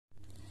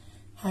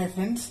Hi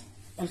friends,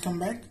 welcome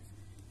back.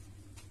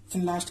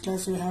 In last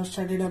class we have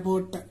studied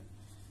about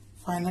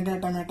finite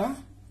automata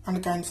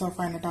and kinds of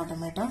finite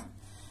automata.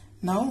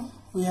 Now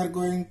we are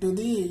going to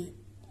the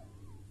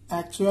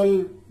actual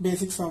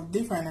basics of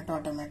the finite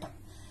automata.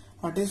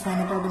 What is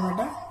finite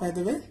automata? By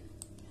the way,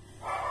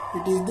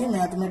 it is the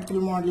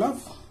mathematical model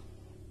of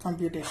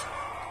computation.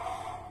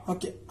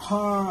 Okay,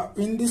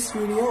 in this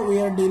video we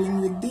are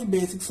dealing with the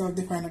basics of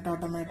the finite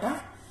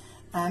automata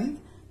and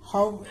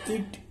how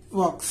it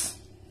works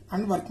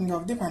and working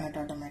of the finite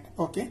automata.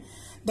 Okay,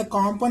 the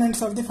components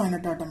of the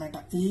finite automata.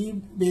 ఈ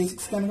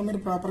basics కనుక మీరు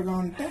ప్రాపర్గా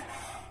ఉంటే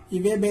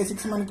ఇవే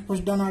basics మనకి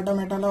push down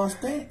ఆటోమేటాలో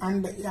వస్తాయి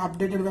and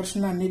updated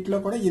version అన్నిటిలో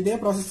కూడా ఇదే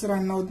ప్రాసెస్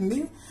రన్ అవుతుంది.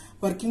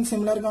 వర్కింగ్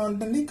సిమిలర్గా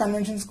ఉంటుంది,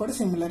 కన్వెన్షన్స్ కూడా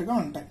సిమిలర్గా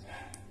ఉంటాయి.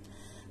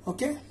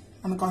 ఓకే,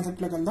 మన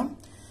కాన్సెప్ట్లోకి వెళ్దాం.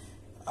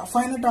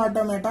 ఫైనైట్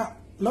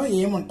ఆటోమేటాలో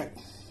ఏముంటాయి,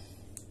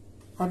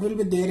 what will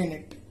be there in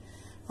it.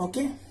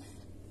 Okay,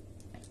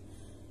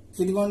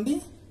 ఇదిగోండి.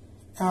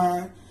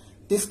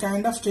 This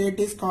kind of state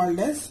is called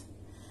as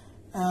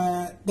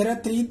there are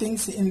three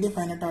things in the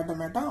finite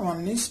automata.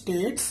 One is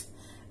states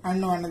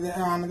and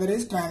another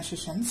is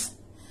transitions.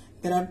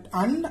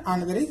 And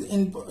another is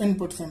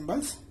input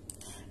symbols.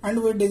 And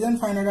we design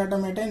finite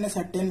automata in a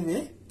certain way.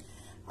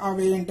 A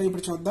way ento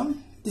ippudu chuddam.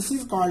 This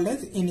is called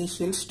as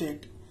initial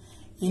state.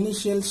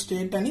 Initial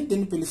state ani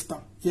దీన్ని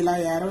పిలుస్తాం. ఇలా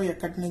arrow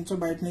ఎక్కడి నుంచో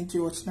బయట నుంచి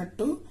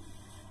వచ్చినట్టు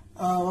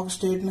ఒక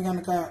state ని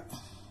కనుక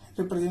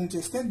రిప్రజెంట్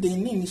చేస్తే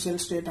దీన్ని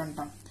ఇనిషియల్ స్టేట్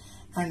అంటాం.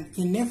 And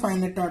in a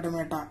finite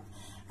automata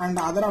and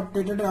other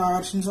updated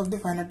versions of the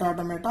finite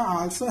automata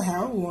also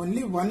have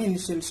only one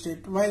initial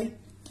state. Why?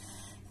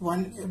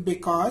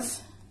 Because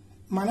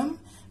manam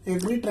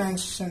every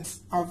transitions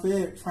of a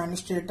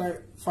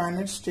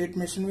finite state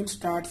machine will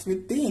starts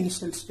with the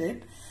initial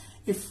state.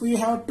 If we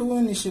have two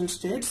initial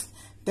states,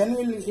 then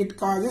it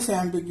causes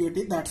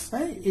ambiguity. That's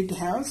why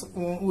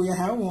we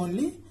have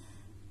only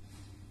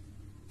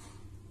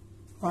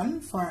one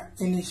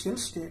initial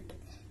state.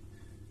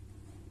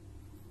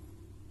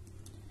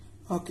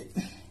 Okay,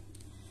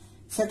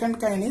 second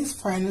kind is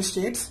final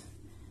states.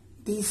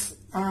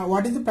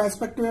 What is the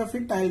perspective of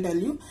it? I'll tell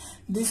you.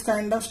 These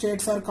kind of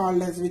states are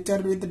called as, which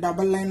are with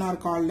double line, are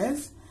called as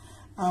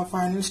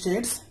final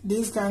states.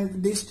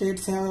 These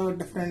states have a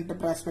different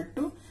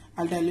perspective.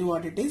 I'll tell you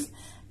what it is.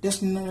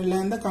 Just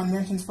learn the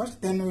conventions first,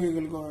 then we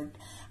will go it.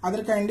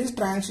 Other kind is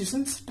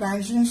transitions.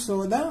 Transitions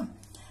show the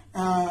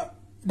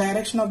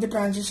direction of the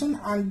transition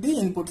and the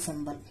input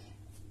symbol.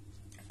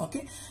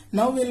 Okay,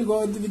 now we'll go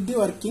with the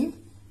working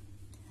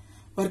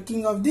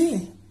of the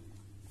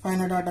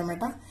finite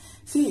automata.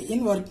 See, in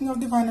working of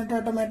the finite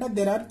automata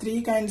there are three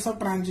kinds of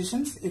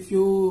transitions. If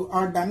you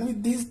are done with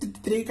these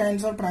three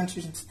kinds of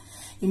transitions,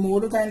 ఈ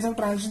మూడు kinds of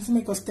transitions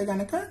మీకు వస్తే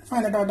కనుక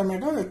finite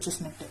automata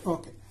వచ్చేసినట్టే.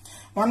 Okay,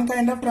 one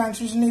kind of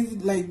transition is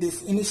like this.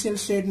 Initial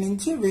state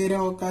నుంచి వేరే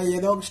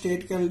ఏదో ఒక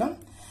స్టేట్కి వెళ్ళడం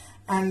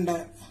and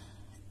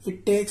it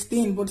takes the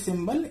input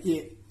symbol ఏ.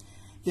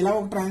 ఇలా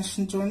ఒక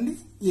ట్రాన్సిషన్ చూడండి.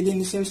 ఇది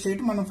ఇనిషియల్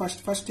స్టేట్, మనం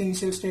ఫస్ట్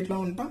ఇనిషియల్ స్టేట్లో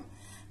ఉంటాం.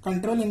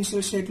 కంట్రోల్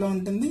ఇనిషియల్ స్టేట్ లో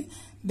ఉంటుంది.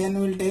 Then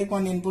will take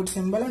one input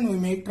symbol and we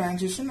make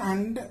transition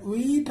and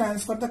we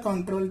transfer the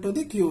control to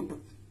the Q2.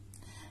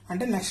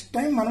 అంటే నెక్స్ట్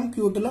టైం మనం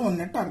Q2 లో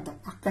ఉన్నట్టు అర్థం.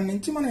 అక్కడి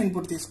నుంచి మనం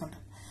ఇన్పుట్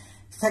తీసుకుంటాం.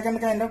 సెకండ్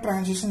కైండ్ ఆఫ్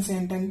ట్రాన్సిషన్స్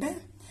ఏంటంటే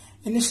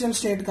ఇనిషియల్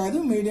స్టేట్ కాదు,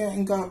 మీడియం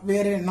ఇంకా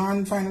వేరే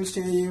నాన్ ఫైనల్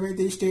స్టేట్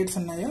ఏవైతే స్టేట్స్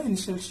ఉన్నాయో,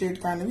 ఇనిషియల్ స్టేట్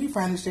కానివి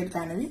ఫైనల్ స్టేట్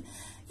కానివి,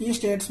 ఈ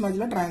స్టేట్స్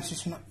మధ్యలో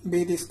ట్రాన్సిషన్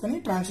బే తీసుకుని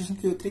ట్రాన్సిషన్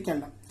Q3కి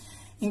వెళ్ళాం.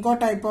 ఇంకో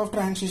టైప్ ఆఫ్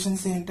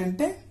ట్రాన్సిషన్స్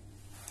ఏంటంటే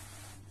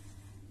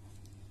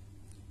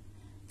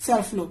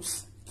సెల్ఫ్ లూప్స్.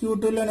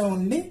 Q2 లోనే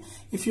ఉండి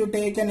if you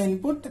take an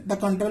input the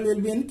control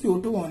will be in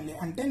Q2 only.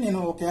 అంటే నేను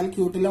ఒకవేళ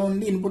Q2 లో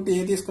ఉండి ఇన్పుట్ ఏ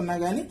తీసుకున్నా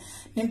గానీ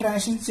నేను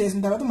ట్రాన్సిషన్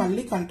చేసిన తర్వాత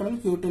మళ్ళీ కంట్రోల్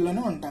Q2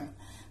 లోనే ఉంటాను.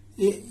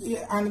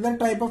 Another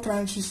type of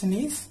transition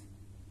is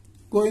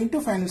going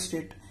to final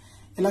state.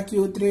 ఇలా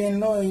Q3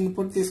 లో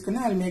ఇన్పుట్ తీసుకుని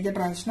I make a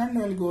transition and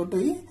will go to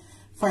ఈ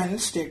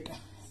ఫైనల్ స్టేట్.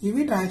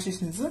 ఇవి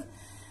ట్రాన్సిషన్స్.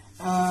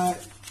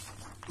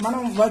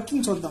 మనం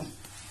వర్కింగ్ చూద్దాం.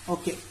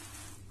 ఓకే,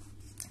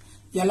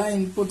 ఎలా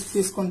ఇన్పుట్స్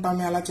తీసుకుంటాం,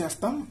 ఎలా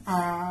చేస్తాం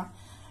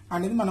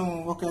అనేది మనం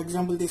ఒక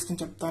ఎగ్జాంపుల్ తీసుకుని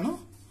చెప్తాను.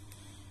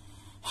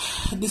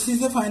 This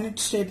is a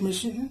finite state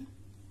machine.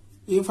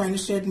 ఈ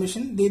ఫైనైట్ స్టేట్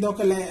మెషిన్ ఇది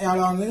ఒక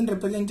లాంగ్వేజ్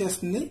రిప్రజెంట్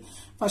చేస్తుంది.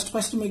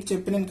 ఫస్ట్ మీకు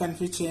చెప్పి నేను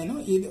కన్ఫ్యూజ్ చేయను.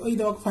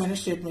 ఇది ఒక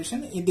ఫైనైట్ స్టేట్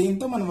మెషిన్.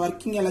 దీంతో మనం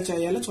వర్కింగ్ ఎలా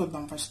చేయాలో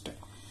చూద్దాం first.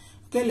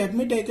 Okay, let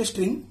me take a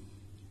string.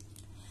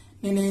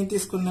 నేను ఏం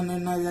తీసుకున్నాను,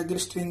 నా దగ్గర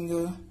స్ట్రింగ్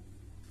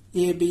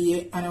ఏబిఏ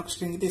అనే ఒక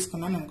స్ట్రింగ్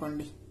తీసుకున్నాను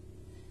అనుకోండి.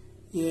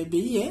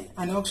 ఏబిఏ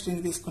అనే ఒక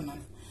స్ట్రింగ్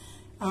తీసుకున్నాను.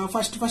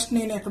 ఫస్ట్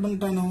నేను ఎక్కడ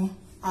ఉంటాను,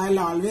 I will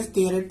always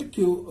there at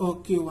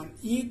Q1.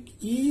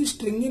 ఈ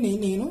స్ట్రింగ్ ని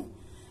నేను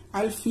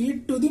I will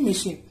feed to the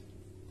machine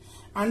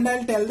and I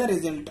will tell the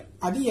result.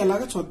 అది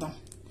ఎలాగో చూద్దాం.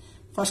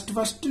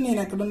 ఫస్ట్ నేను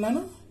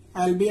ఎక్కడున్నాను,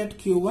 I will be at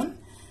Q1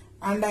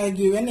 and I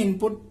give an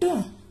input.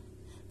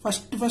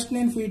 First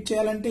నేను feed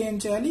చేయాలంటే ఏం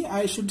చేయాలి,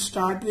 I should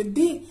start with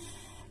the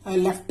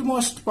left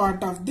most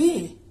part of the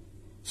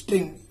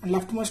string.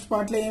 Left most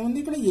part లో ఏముంది,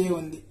 ఇక్కడ ఏ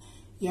ఉంది.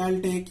 I'll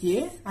take A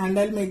and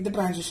I'll make the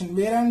transition.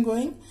 Where I'm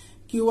going,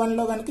 Q1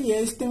 లో కనుక ఏ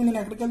ఇస్తే నేను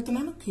ఎక్కడికి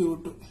వెళ్తున్నాను,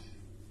 Q2.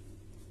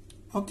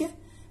 Okay,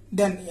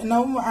 then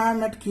now I am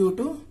at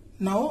Q2.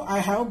 Now I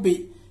have B.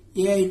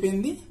 A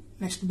అయిపోయింది.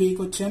 Next B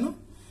కి వచ్చాను.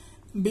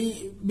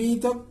 B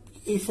తో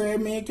if I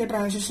make a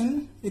transition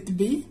with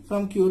B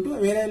from Q2,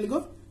 where I will go?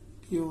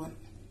 Q1.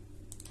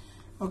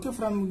 Okay,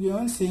 from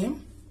Q1 same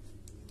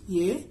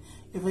A.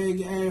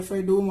 If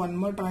I do one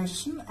more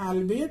transition, I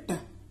will be at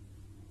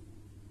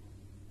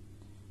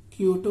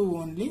Q2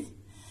 only.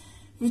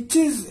 Which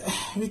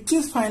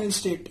is final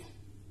state?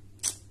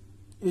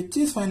 Which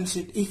is final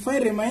state? If I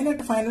remain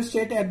at final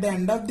state at the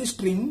end of the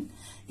string,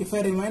 if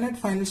I remain at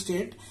final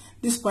state,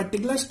 this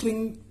particular string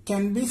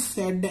can be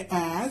said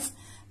as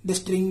the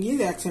string is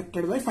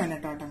accepted by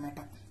Finite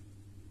Automata.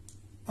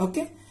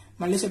 Okay,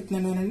 మళ్ళీ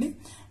చెప్తున్నాను వినండి.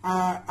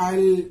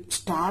 I'll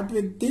start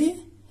with the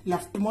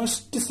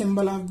leftmost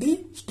symbol of the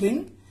string.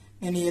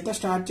 నేను ఏతో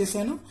start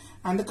చేశాను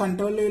and the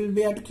control will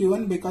be at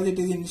Q1 because it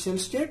is initial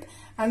state,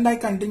 and I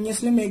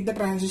continuously make the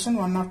transition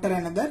one after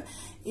another.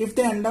 If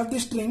the end of the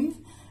string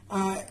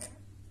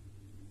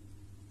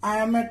I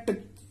am at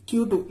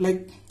Q2,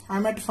 like I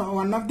am at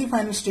one of the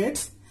final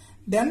states,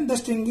 then the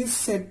string is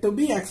said to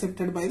be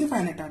accepted by the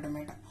Finite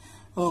Automata.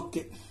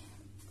 Okay,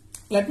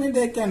 let me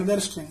take another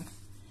string.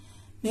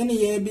 నేను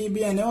ABB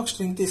అనే ఒక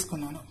string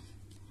తీసుకున్నాను.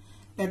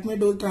 Let me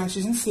do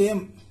transition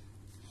same.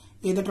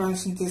 ఏదో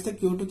transition చేస్తే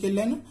Q2కి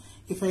వెళ్ళాను.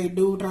 If I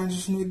do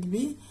transition with B,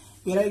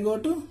 where I go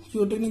to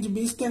Q2 నుంచి B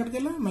ఇస్తే ఎక్కడికి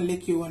వెళ్ళా, మళ్ళీ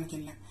Q1కి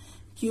వెళ్ళా.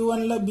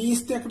 Q1లో B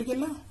ఇస్తే ఎక్కడికి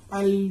వెళ్ళా,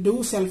 I'll do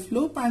self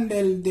loop and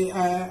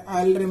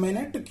I'll remain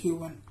at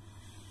Q1.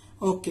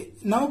 Okay,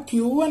 now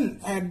Q1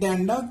 at the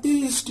end of the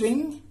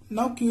string,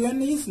 now Q1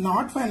 is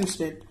not final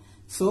state,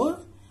 so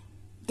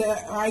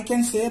I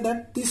can say that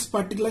this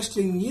particular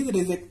string is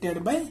rejected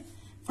by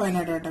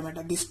Finite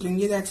Automata. This string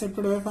is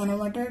accepted by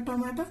Finite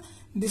Automata,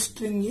 this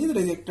string is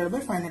rejected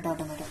by Finite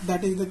Automata.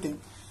 That is the thing.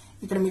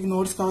 ఇక్కడ మీకు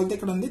notes కావాలంటే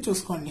ఇక్కడ ఉంది,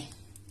 చూసుకోండి.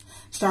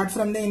 Start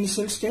from the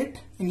initial state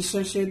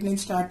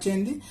నుంచి start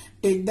చేయండి.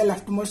 Take the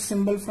left most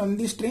symbol from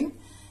the string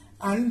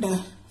and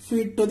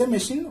feed to the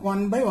machine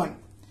one by one.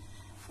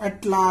 At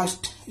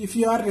last, if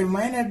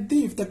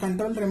the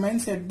control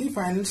remains at the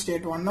final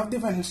state, one of the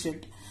final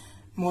state,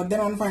 more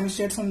than one final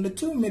states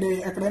ఉండొచ్చు, మీరు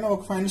ఎక్కడైనా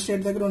ఒక final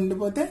state దగ్గర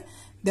ఉండిపోతే,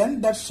 then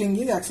that string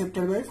is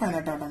accepted by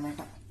Finite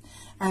Automata.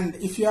 And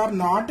if you are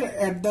not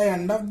at the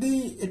end of the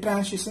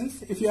transitions,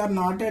 if you are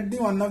not at the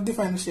one of the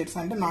final states,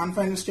 అంటే non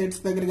final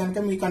states దగ్గర కనుక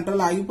మీ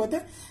control ఆగిపోతే,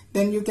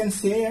 then you can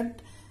say at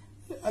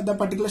the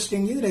particular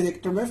string is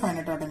rejected by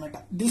Finite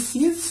Automata. This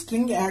is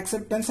string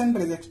acceptance and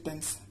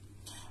rejectance.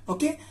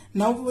 Okay,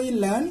 now we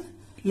learn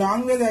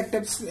long way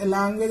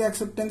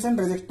acceptance and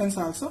rejectance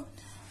also.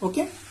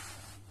 Okay,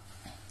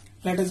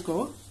 let us go.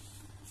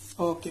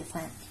 Okay,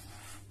 fine.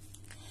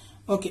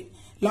 Okay,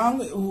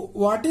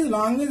 what is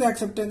long way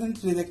acceptance and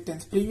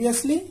rejectance?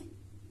 Previously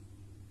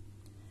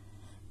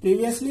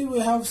we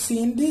have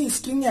seen the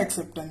string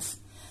acceptance.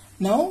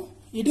 Now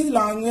it is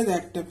long way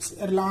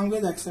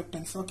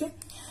acceptance. Okay,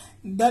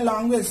 the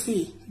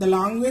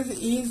language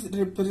is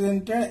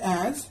represented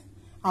as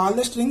all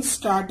the strings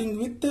starting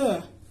with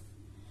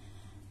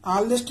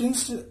all the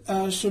strings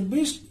should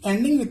be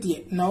ending with A.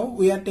 Now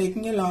we are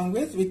taking a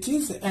language which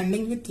is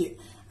ending with A.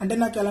 అంటే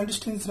నాకు ఎలాంటి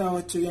strings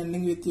రావచ్చు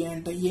ending with A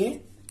అంటే A,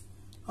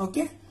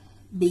 okay,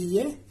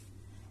 BA,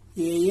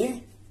 AA,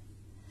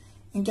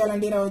 ఇంకా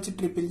ఎలాంటివి రావచ్చు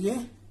triple A,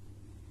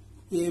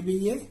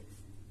 ABA,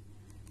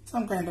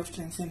 some kind of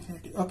strings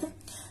infinity. Okay,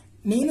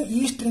 నేను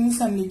ఈ స్ట్రింగ్స్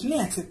అన్నిటిని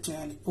యాక్సెప్ట్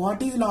చేయాలి.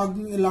 What is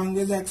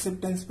language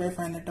acceptance by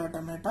finite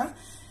automata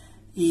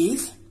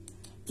is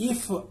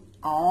if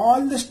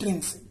all the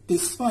strings,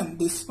 this one,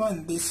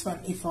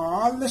 if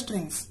all the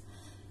strings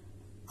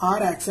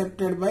are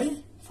accepted by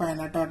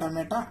Finite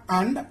Automata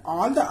and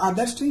all the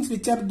other strings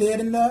which are there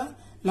in the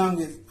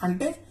language,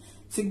 అంటే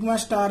sigma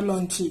star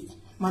లోంచి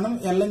మనం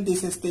L ని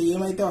తీసేస్తే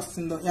ఏమైతే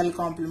వస్తుందో L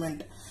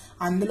complement,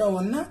 అందులో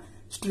ఉన్న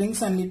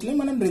strings అన్నిటిని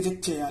మనం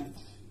రిజెక్ట్ చేయాలి.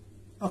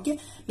 Okay,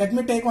 let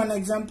me take one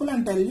example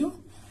and tell you.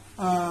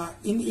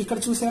 ఇక్కడ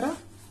చూసారా,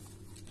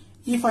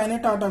 ఈ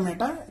Finite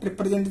Automata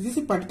represents this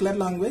particular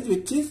language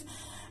which is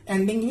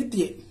ending with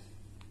A.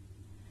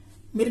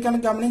 మీరు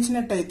కనుక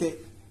గమనించినట్టయితే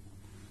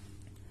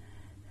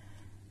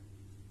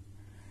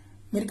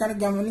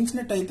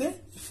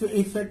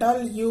if at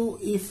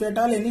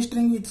all any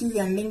string which is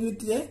ending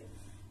with A,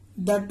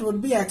 that would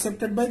be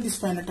accepted by this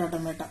Finite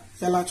Automata.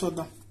 ఎలా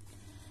చూద్దాం,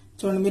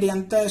 చూడండి. మీరు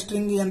ఎంత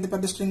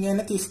పెద్ద స్ట్రింగ్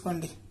అయినా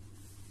తీసుకోండి.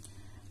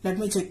 Let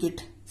me check it.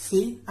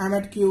 See, I am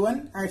at Q1,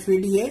 I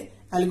feed A,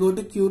 I'll go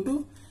to Q2,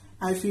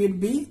 I feed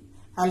B,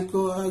 I'll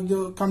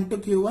come to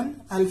Q1,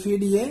 I'll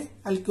feed A,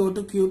 I'll go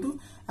to Q2,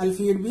 I'll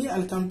feed B,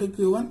 I'll come to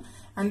Q1,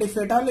 and if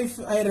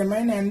I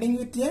remain ending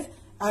with A,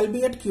 I'll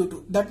be at Q2.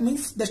 That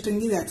means the string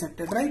is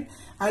accepted, right?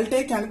 I'll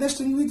take another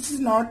string which is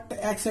not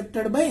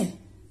accepted by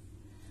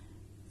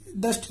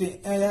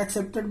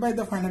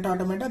the Finite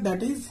Automata,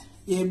 that is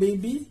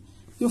ABB.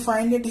 You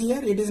find it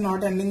here, it is not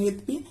ending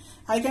with B.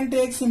 I can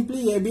take simply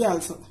AB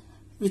also,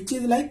 which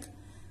is like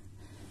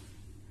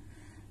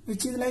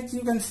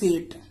you can see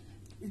it.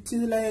 Which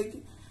is like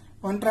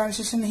one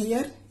transition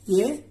here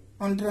A,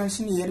 one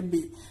transition here B.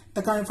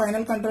 The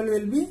final control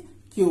will be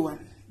Q1.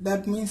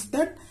 that means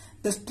that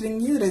the string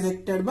is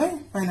rejected by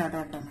Finite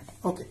Automata.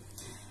 Okay.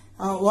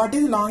 What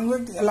is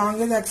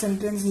language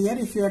acceptance here?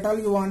 If you at all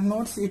you want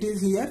notes, it is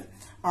here.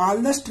 All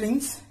the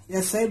strings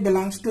SI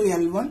belongs to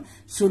L1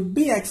 should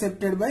be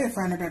accepted by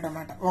Finite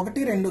Automata.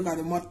 ఒకటి రెండు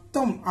కాదు,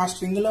 మొత్తం ఆ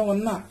string లో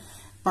ఉన్న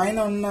పైన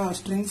ఉన్న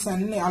strings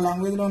అన్ని, ఆ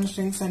లాంగ్వేజ్ లో ఉన్న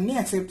స్ట్రింగ్స్ అన్ని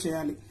యాక్సెప్ట్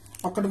చేయాలి,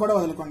 ఒక్కటి కూడా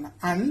వదలకుండా.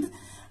 అండ్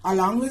ఆ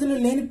లాంగ్వేజ్ లో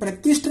లేని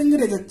ప్రతి స్ట్రింగ్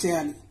రిజెక్ట్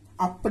చేయాలి.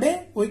 అప్పుడే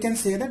we can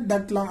say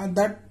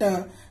that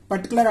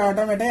particular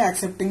automata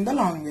accepting the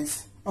language.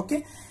 Okay,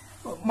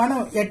 మనం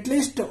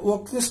అట్లీస్ట్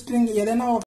ఒక స్ట్రింగ్ ఏదైనా